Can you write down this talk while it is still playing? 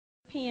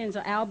Europeans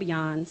or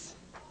Albions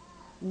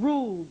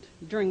ruled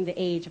during the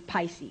age of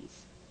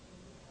Pisces.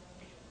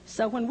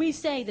 So when we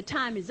say the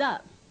time is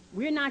up,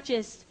 we're not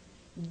just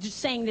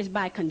saying this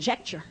by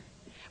conjecture.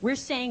 We're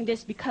saying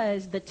this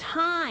because the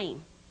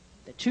time,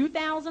 the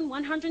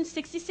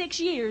 2,166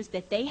 years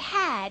that they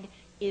had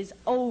is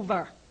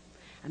over.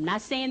 I'm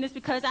not saying this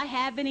because I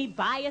have any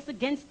bias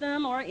against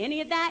them or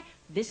any of that.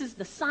 This is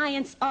the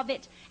science of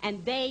it,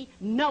 and they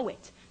know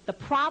it. The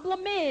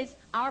problem is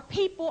our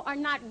people are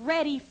not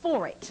ready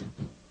for it.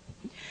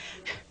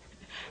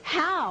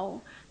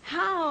 How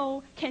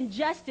can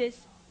justice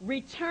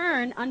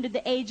return under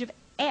the age of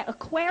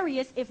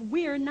Aquarius if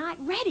we're not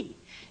ready?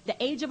 The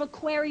age of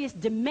Aquarius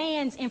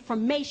demands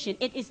information.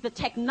 It is the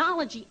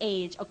technology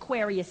age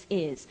Aquarius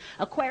is.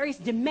 Aquarius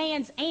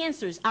demands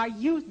answers. Our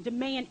youth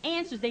demand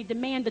answers. They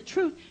demand the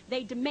truth.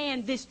 They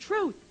demand this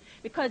truth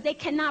because they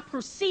cannot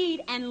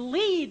proceed and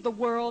lead the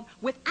world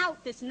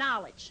without this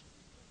knowledge.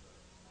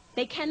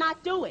 They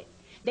cannot do it.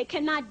 They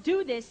cannot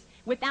do this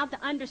without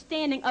the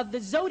understanding of the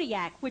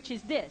zodiac, which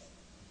is this.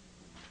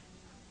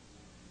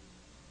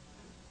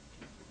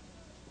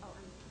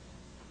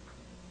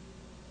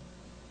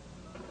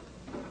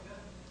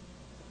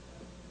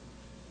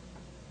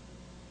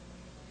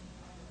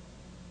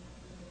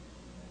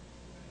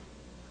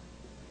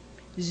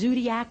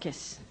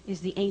 Zodiacus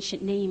is the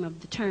ancient name of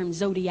the term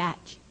zodiac.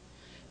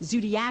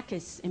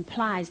 Zodiacus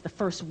implies the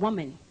first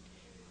woman,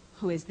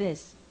 who is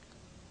this.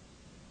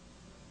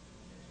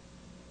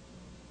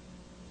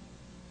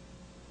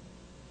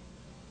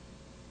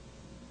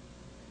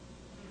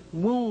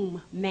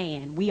 Womb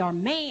man. We are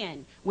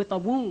man with a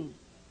womb.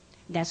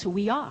 That's who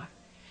we are.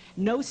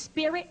 No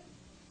spirit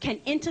can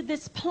enter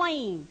this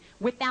plane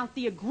without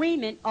the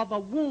agreement of a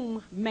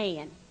womb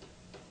man.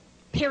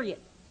 Period.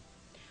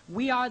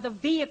 We are the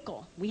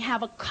vehicle. We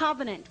have a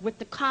covenant with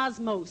the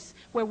cosmos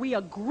where we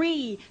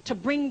agree to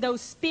bring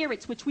those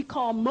spirits, which we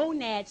call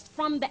monads,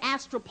 from the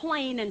astral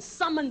plane and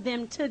summon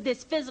them to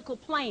this physical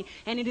plane.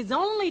 And it is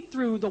only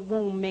through the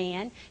womb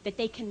man that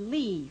they can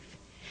leave,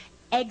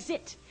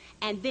 exit,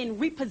 and then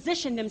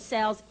reposition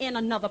themselves in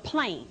another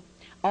plane.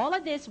 All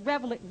of this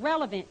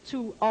relevant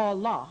to all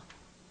law.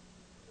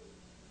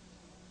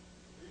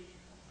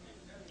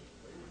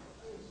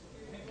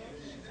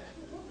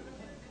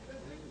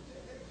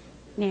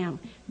 Now,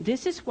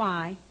 this is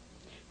why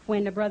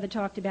when the brother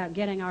talked about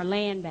getting our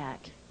land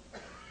back,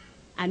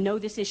 I know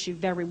this issue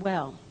very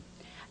well.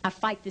 I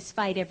fight this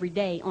fight every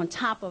day on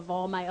top of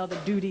all my other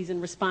duties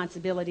and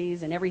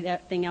responsibilities and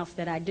everything else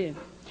that I do.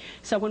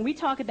 So when we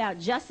talk about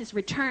justice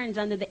returns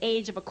under the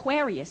age of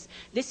Aquarius,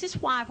 this is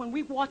why when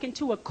we walk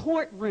into a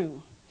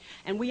courtroom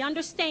and we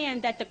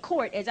understand that the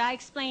court, as I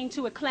explained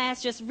to a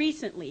class just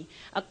recently,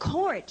 a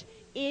court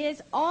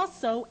is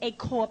also a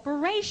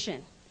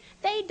corporation.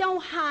 They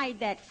don't hide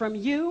that from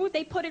you.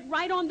 They put it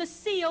right on the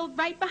seal,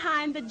 right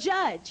behind the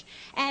judge.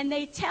 And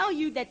they tell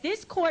you that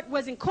this court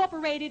was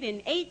incorporated in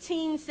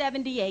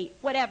 1878,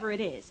 whatever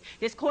it is.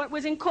 This court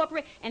was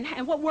incorporated,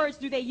 and what words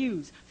do they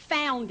use?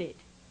 Founded.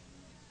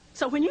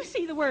 So when you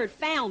see the word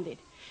founded,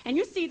 and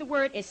you see the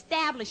word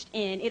established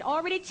in, it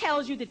already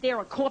tells you that they're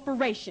a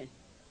corporation.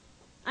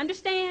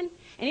 Understand?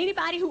 And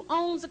anybody who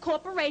owns a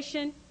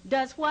corporation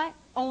does what?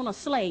 Own a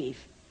slave.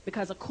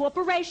 Because a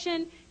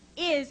corporation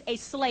is a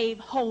slave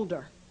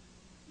holder.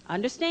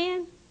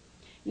 Understand?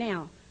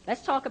 Now,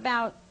 let's talk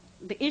about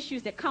the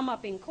issues that come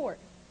up in court.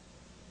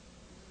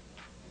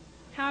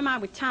 How am I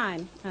with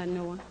time,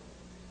 Noah?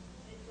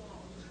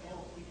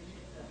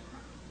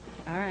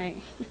 All right.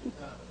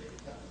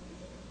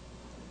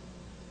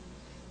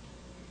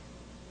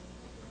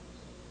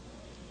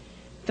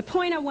 The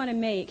point I want to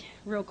make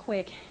real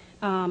quick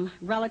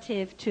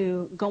relative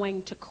to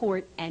going to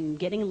court and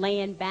getting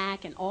land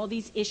back and all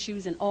these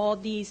issues and all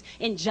these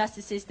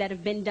injustices that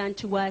have been done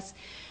to us.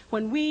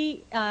 When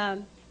we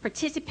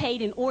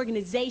participate in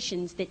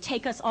organizations that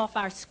take us off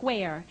our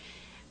square,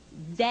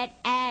 that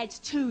adds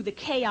to the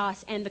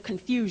chaos and the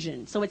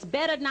confusion. So it's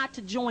better not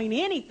to join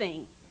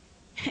anything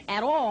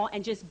at all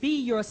and just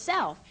be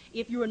yourself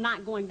if you're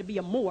not going to be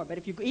a Moor.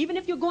 But even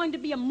if you're going to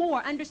be a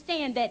Moor,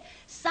 understand that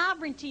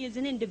sovereignty is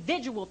an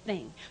individual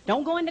thing.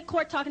 Don't go into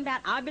court talking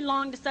about, I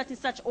belong to such and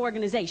such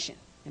organization.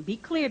 And be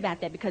clear about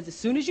that, because as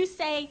soon as you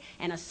say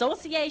an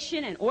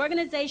association, an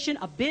organization,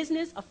 a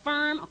business, a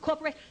firm, a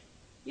corporation,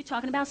 you're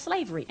talking about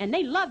slavery. And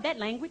they love that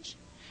language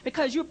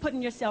because you're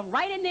putting yourself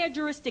right in their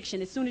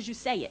jurisdiction as soon as you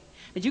say it.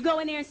 But you go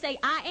in there and say,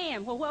 I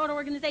am. Well, what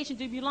organization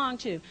do you belong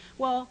to?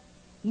 Well,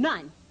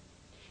 none.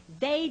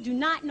 They do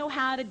not know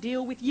how to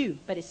deal with you.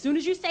 But as soon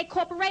as you say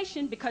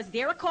corporation, because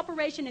they're a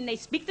corporation and they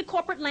speak the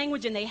corporate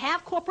language and they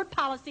have corporate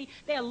policy,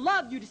 they'll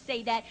love you to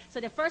say that.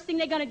 So the first thing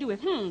they're going to do is,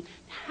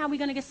 how are we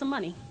going to get some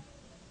money?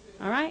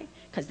 All right?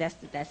 Because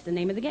that's the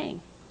name of the game,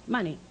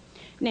 money.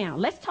 Now,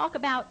 let's talk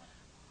about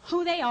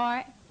who they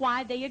are,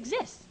 why they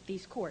exist,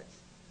 these courts.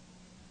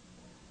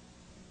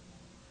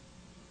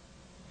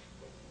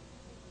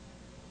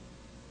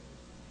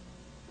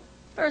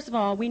 First of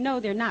all, we know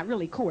they're not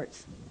really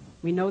courts.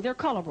 We know they're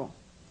colorable.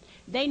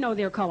 They know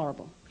they're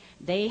colorable.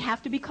 They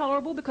have to be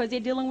colorable because they're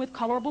dealing with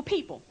colorable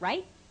people,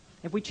 right?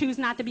 If we choose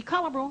not to be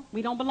colorable,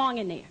 we don't belong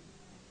in there.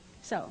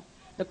 So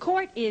the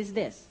court is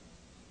this.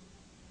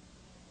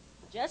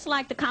 Just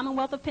like the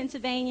Commonwealth of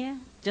Pennsylvania,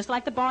 just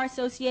like the Bar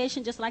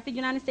Association, just like the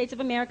United States of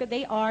America,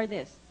 they are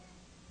this.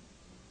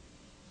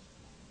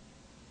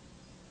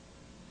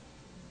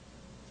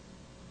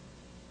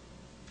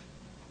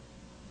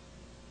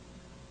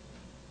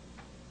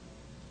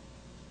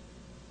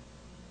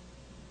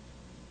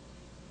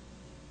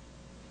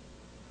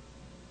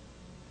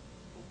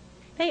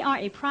 They are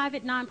a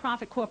private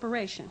nonprofit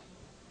corporation.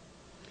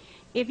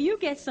 If you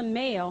get some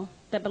mail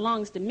that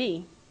belongs to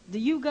me, do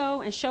you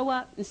go and show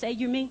up and say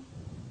you're me?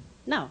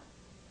 No,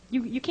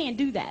 you can't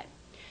do that.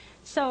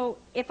 So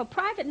if a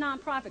private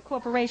nonprofit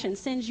corporation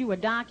sends you a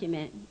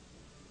document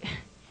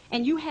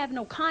and you have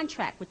no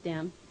contract with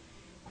them,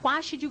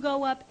 why should you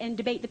go up and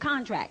debate the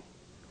contract?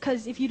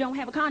 Because if you don't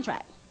have a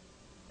contract,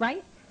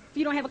 right? If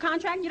you don't have a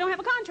contract, you don't have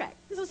a contract.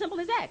 It's as simple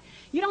as that.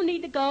 You don't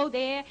need to go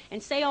there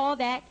and say all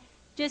that.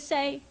 Just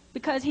say,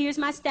 because here's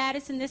my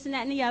status and this and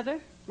that and the other,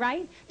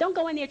 right? Don't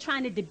go in there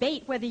trying to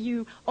debate whether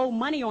you owe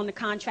money on the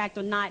contract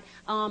or not.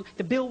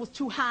 The bill was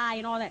too high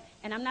and all that.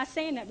 And I'm not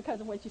saying that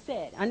because of what you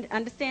said.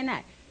 Understand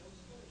that.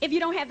 If you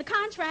don't have the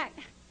contract,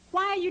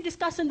 why are you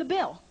discussing the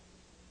bill?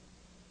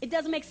 It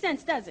doesn't make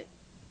sense, does it?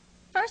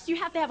 First, you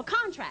have to have a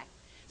contract.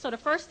 So the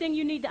first thing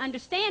you need to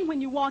understand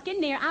when you walk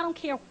in there, I don't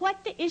care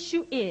what the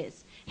issue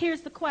is. Here's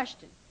the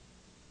question.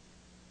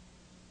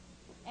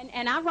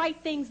 And I write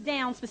things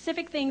down,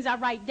 specific things I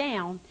write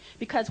down,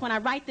 because when I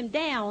write them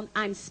down,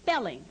 I'm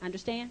spelling.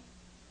 Understand?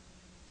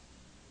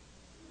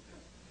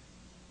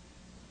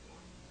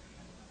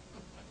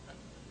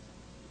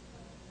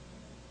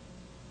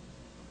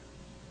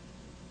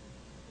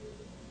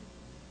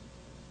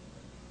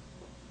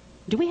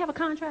 Do we have a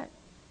contract?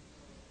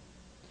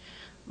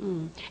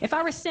 If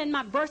I rescind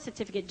my birth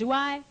certificate, do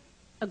I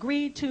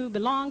agree to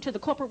belong to the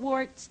corporate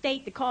ward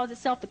state that calls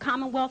itself the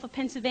Commonwealth of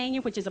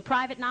Pennsylvania, which is a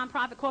private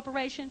nonprofit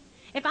corporation?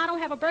 If I don't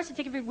have a birth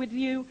certificate with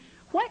you,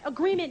 what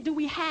agreement do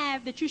we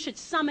have that you should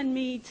summon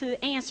me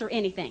to answer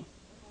anything?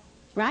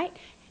 Right?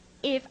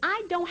 If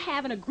I don't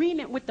have an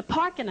agreement with the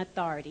parking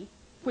authority,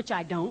 which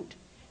I don't,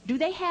 do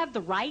they have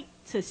the right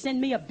to send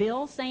me a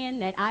bill saying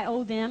that I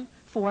owe them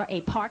for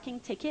a parking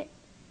ticket?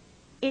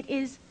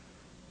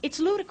 It's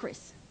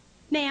ludicrous.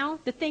 Now,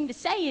 the thing to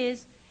say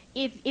is,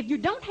 if you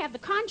don't have the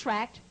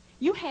contract,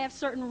 you have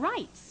certain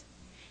rights,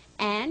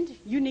 and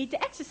you need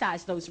to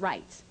exercise those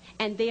rights.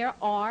 And there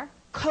are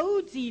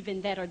codes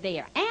even that are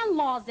there, and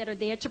laws that are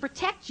there to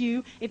protect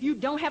you if you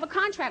don't have a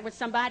contract with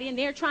somebody and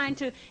they're trying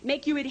to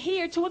make you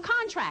adhere to a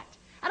contract.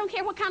 I don't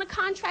care what kind of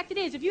contract it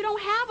is. If you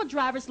don't have a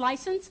driver's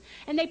license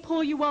and they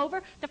pull you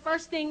over, the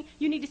first thing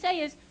you need to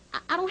say is,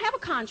 I don't have a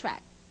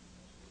contract.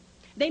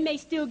 They may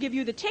still give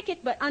you the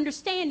ticket, but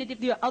understand that if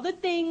there are other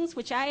things,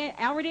 which I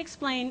already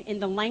explained, in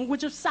the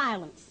language of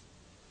silence,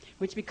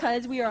 which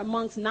because we are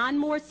amongst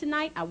non-Moors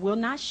tonight, I will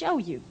not show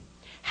you.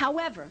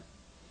 However,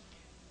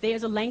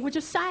 there's a language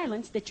of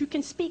silence that you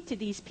can speak to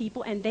these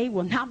people and they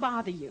will not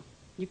bother you.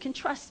 You can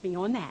trust me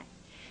on that.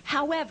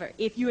 However,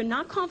 if you are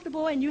not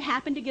comfortable and you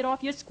happen to get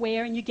off your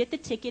square and you get the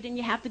ticket and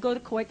you have to go to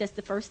court, that's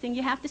the first thing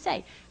you have to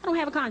say. I don't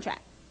have a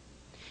contract.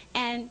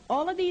 And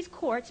all of these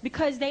courts,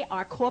 because they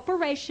are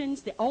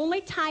corporations, the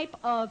only type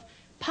of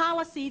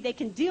policy they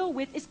can deal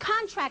with is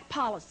contract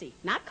policy,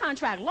 not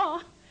contract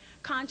law,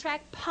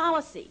 contract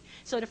policy.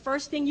 So the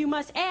first thing you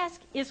must ask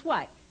is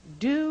what?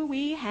 Do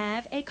we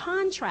have a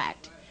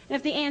contract? And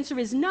if the answer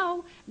is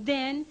no,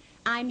 then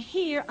I'm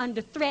here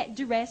under threat,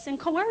 duress, and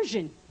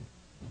coercion.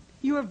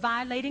 You are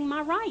violating my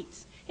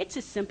rights. It's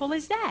as simple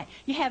as that.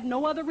 You have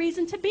no other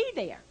reason to be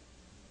there.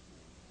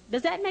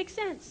 Does that make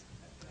sense?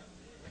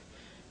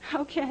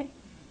 Okay.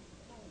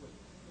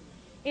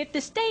 If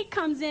the state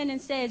comes in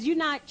and says, you're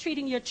not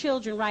treating your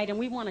children right and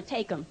we want to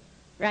take them,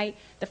 right?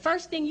 The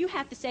first thing you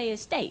have to say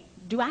is, state,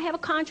 do I have a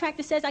contract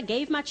that says I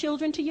gave my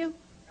children to you?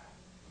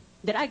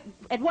 Did I,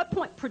 at what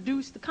point,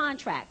 produce the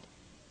contract?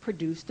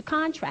 Produce the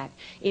contract.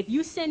 If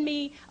you send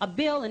me a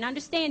bill, and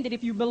understand that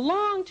if you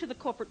belong to the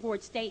corporate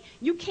ward state,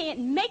 you can't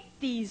make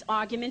these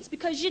arguments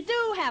because you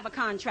do have a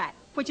contract,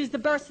 which is the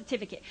birth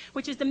certificate,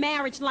 which is the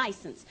marriage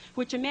license,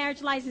 which a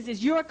marriage license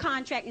is your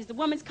contract, is the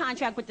woman's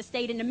contract with the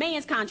state and the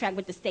man's contract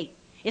with the state.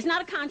 It's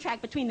not a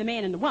contract between the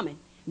man and the woman.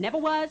 Never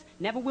was,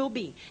 never will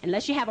be.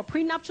 Unless you have a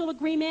prenuptial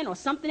agreement or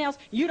something else,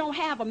 you don't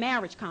have a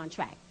marriage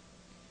contract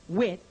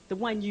with the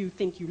one you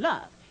think you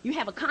love. You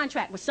have a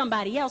contract with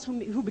somebody else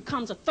who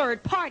becomes a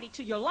third party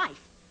to your life,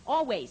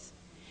 always,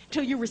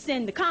 till you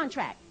rescind the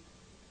contract.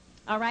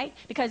 All right?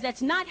 Because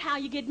that's not how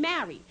you get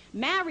married.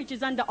 Marriage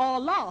is under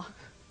all law.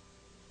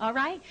 All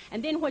right?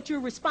 And then what you're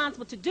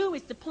responsible to do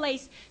is to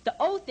place the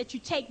oath that you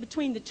take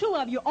between the two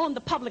of you on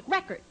the public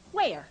record.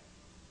 Where?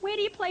 Where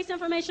do you place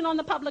information on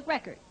the public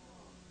record?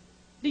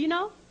 Do you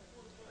know?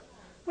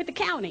 With the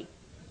county.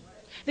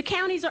 The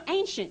counties are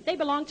ancient. They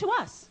belong to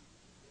us.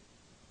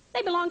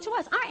 They belong to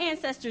us. Our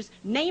ancestors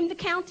named the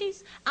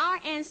counties. Our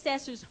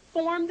ancestors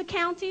formed the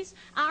counties.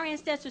 Our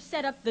ancestors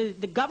set up the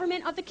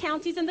government of the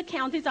counties, and the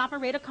counties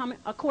operate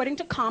according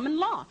to common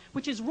law,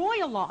 which is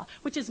royal law,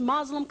 which is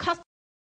Muslim custom.